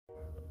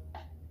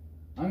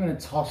I'm gonna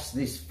toss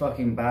this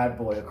fucking bad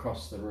boy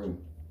across the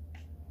room.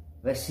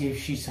 Let's see if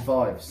she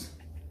survives.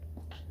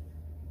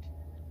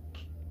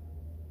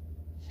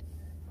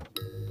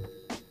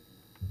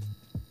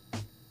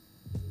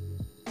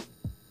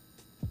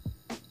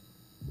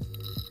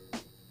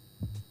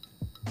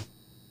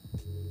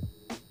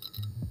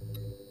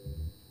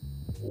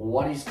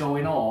 What is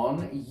going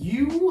on,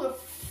 you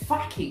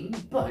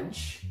fucking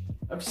bunch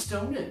of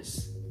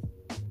stoners?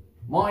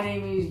 My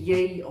name is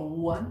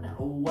Ye1.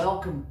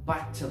 Welcome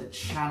back to the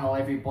channel,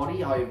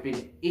 everybody. I have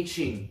been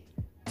itching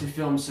to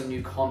film some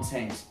new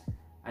content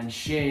and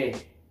share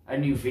a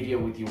new video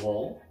with you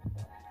all.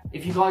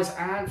 If you guys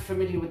aren't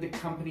familiar with the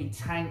company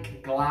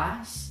Tank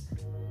Glass,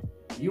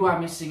 you are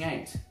missing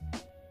out.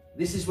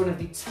 This is one of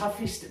the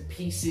toughest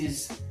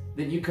pieces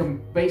that you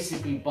can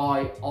basically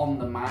buy on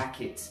the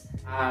market.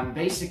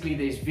 Basically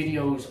there's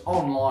videos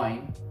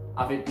online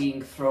of it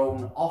being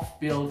thrown off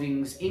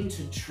buildings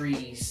into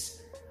trees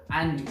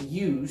and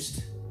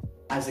used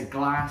as a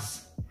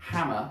glass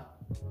hammer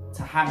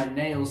to hammer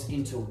nails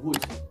into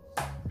wood.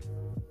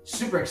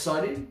 Super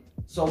exciting,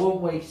 so I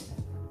won't waste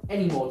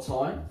any more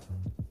time.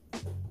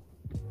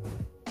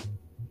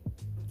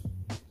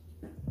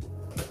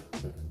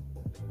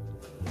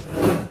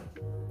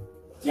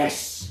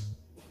 Yes!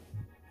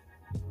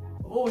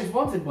 I've always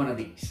wanted one of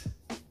these.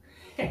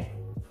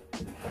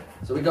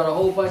 So we got a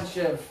whole bunch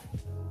of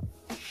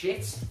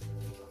shit.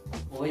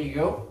 Well, there you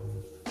go.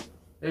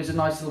 There's a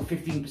nice little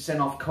 15%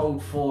 off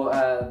code for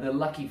the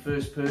lucky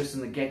first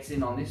person that gets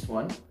in on this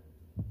one.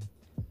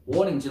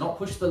 Warning, do not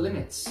push the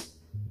limits.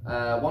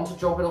 Want to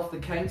drop it off the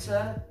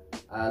counter,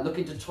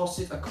 looking to toss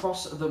it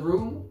across the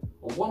room,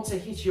 or want to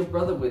hit your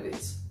brother with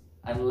it,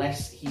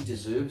 unless he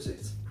deserves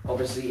it.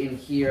 Obviously in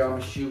here I'm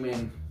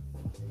assuming,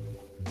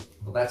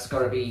 well, that's got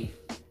to be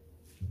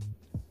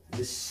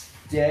the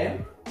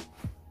stem,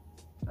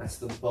 that's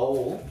the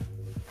bowl,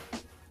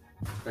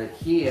 but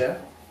here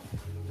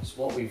is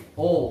what we've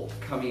all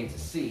come here to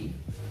see.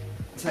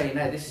 I'll tell you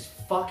now, this is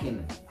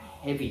fucking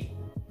heavy.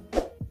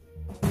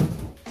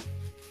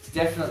 It's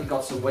definitely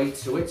got some weight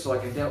to it, so I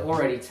can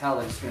already tell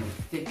that it's going to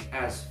be thick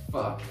as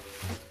fuck.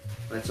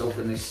 Let's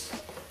open this.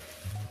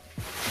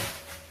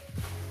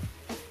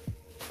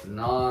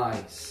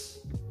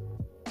 Nice.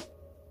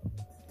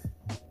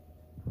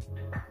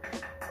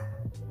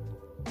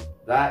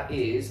 That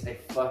is a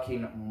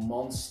fucking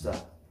monster.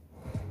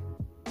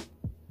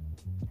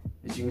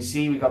 As you can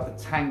see, we got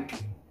the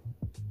Tank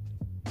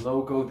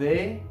logo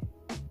there.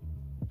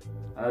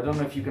 And I don't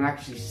know if you can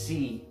actually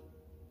see,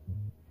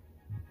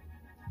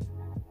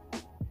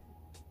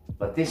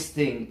 but this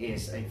thing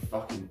is a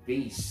fucking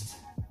beast.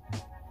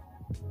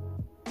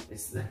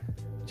 It's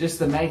just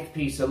the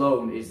mouthpiece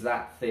alone is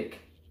that thick.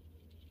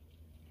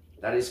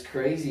 That is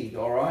crazy.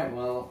 All right,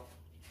 well,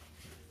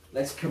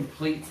 let's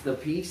complete the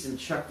piece and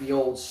chuck the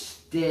old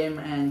stem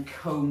and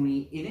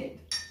coney in it.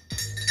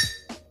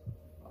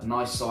 A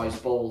nice size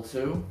bowl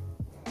too.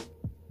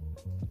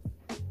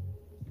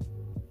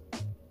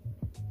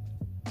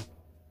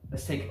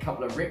 Let's take a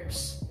couple of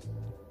rips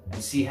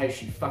and see how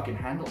she fucking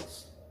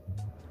handles.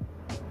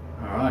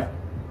 All right.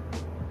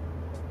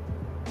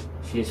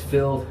 She is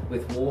filled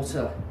with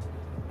water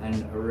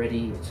and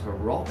ready to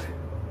rock.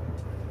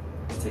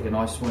 Let's take a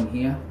nice one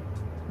here.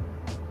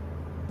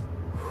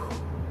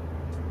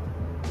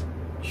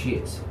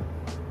 Cheers.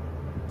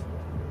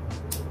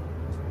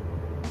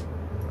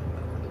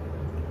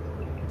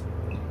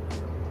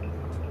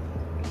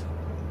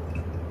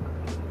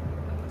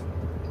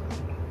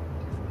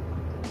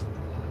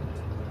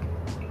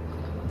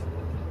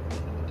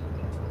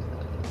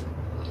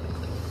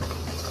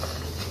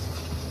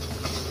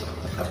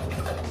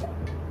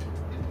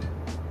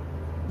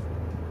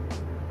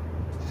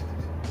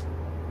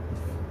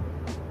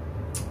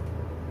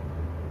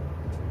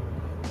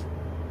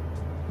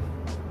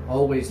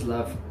 Always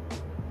love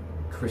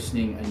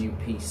christening a new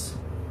piece.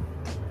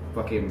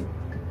 Fucking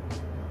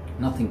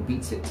nothing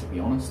beats it, to be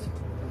honest.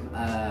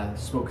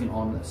 Smoking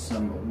on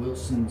some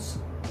Wilson's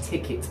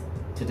Ticket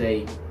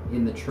today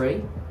in the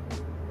tray.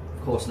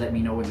 Of course, let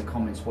me know in the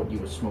comments what you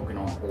were smoking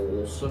on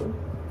also.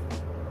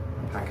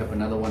 Pack up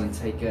another one and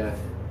take a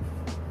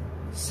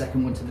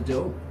second one to the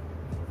dough.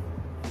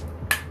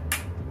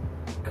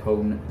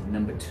 Cone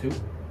number 2.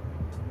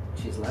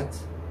 Cheers,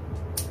 lads.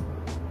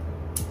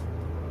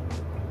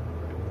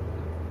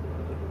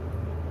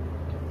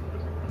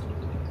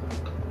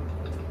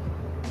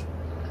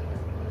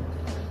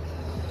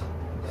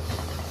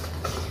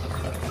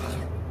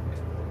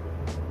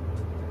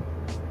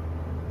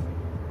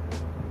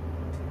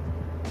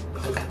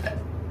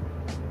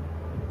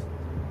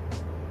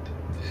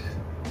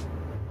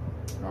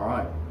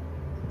 Alright,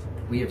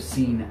 we have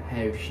seen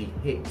how she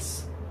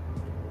hits.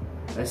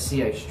 Let's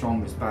see how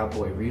strong this bad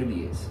boy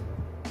really is.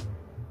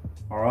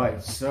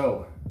 Alright,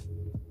 so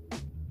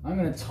I'm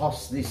gonna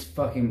toss this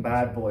fucking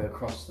bad boy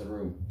across the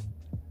room.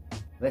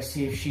 Let's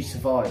see if she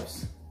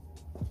survives.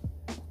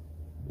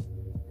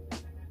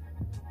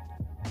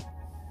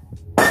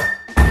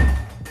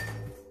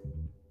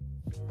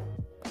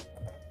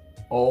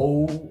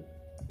 Oh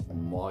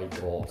my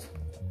god.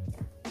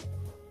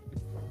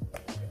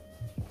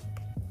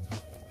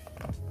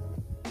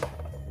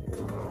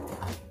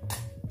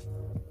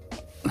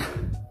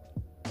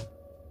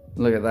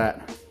 Look at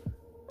that.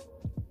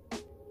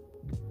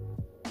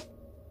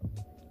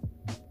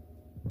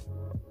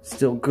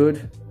 Still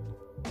good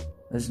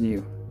as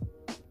new.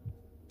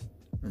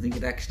 I think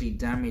it actually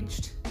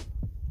damaged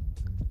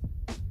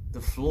the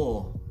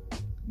floor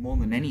more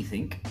than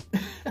anything.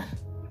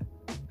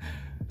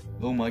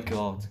 Oh my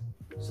god.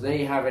 So there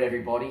you have it,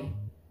 everybody.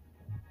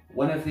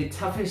 One of the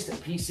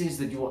toughest pieces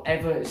that you will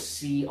ever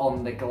see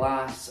on the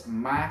glass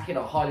market.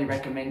 I highly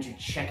recommend you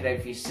check it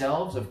out for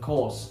yourselves. Of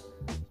course,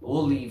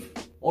 we'll leave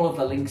all of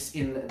the links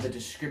in the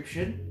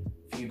description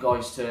for you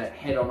guys to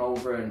head on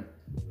over and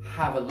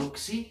have a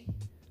look-see.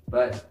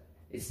 But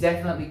it's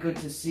definitely good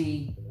to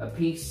see a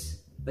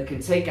piece that can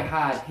take a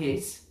hard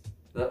hit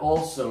that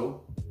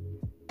also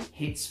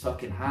hits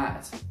fucking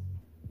hard.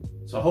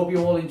 So I hope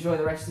you all enjoy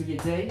the rest of your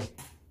day.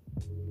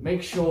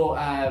 Make sure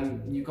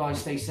you guys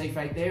stay safe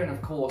out there, and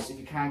of course, if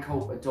you can't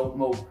cope but don't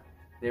mope,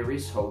 there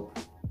is hope.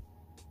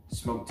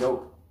 Smoke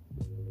dope.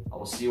 I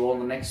will see you all in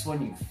the next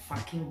one, you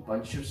fucking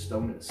bunch of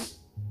stoners.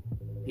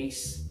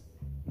 Peace.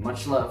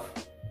 Much love.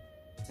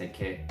 Take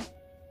care.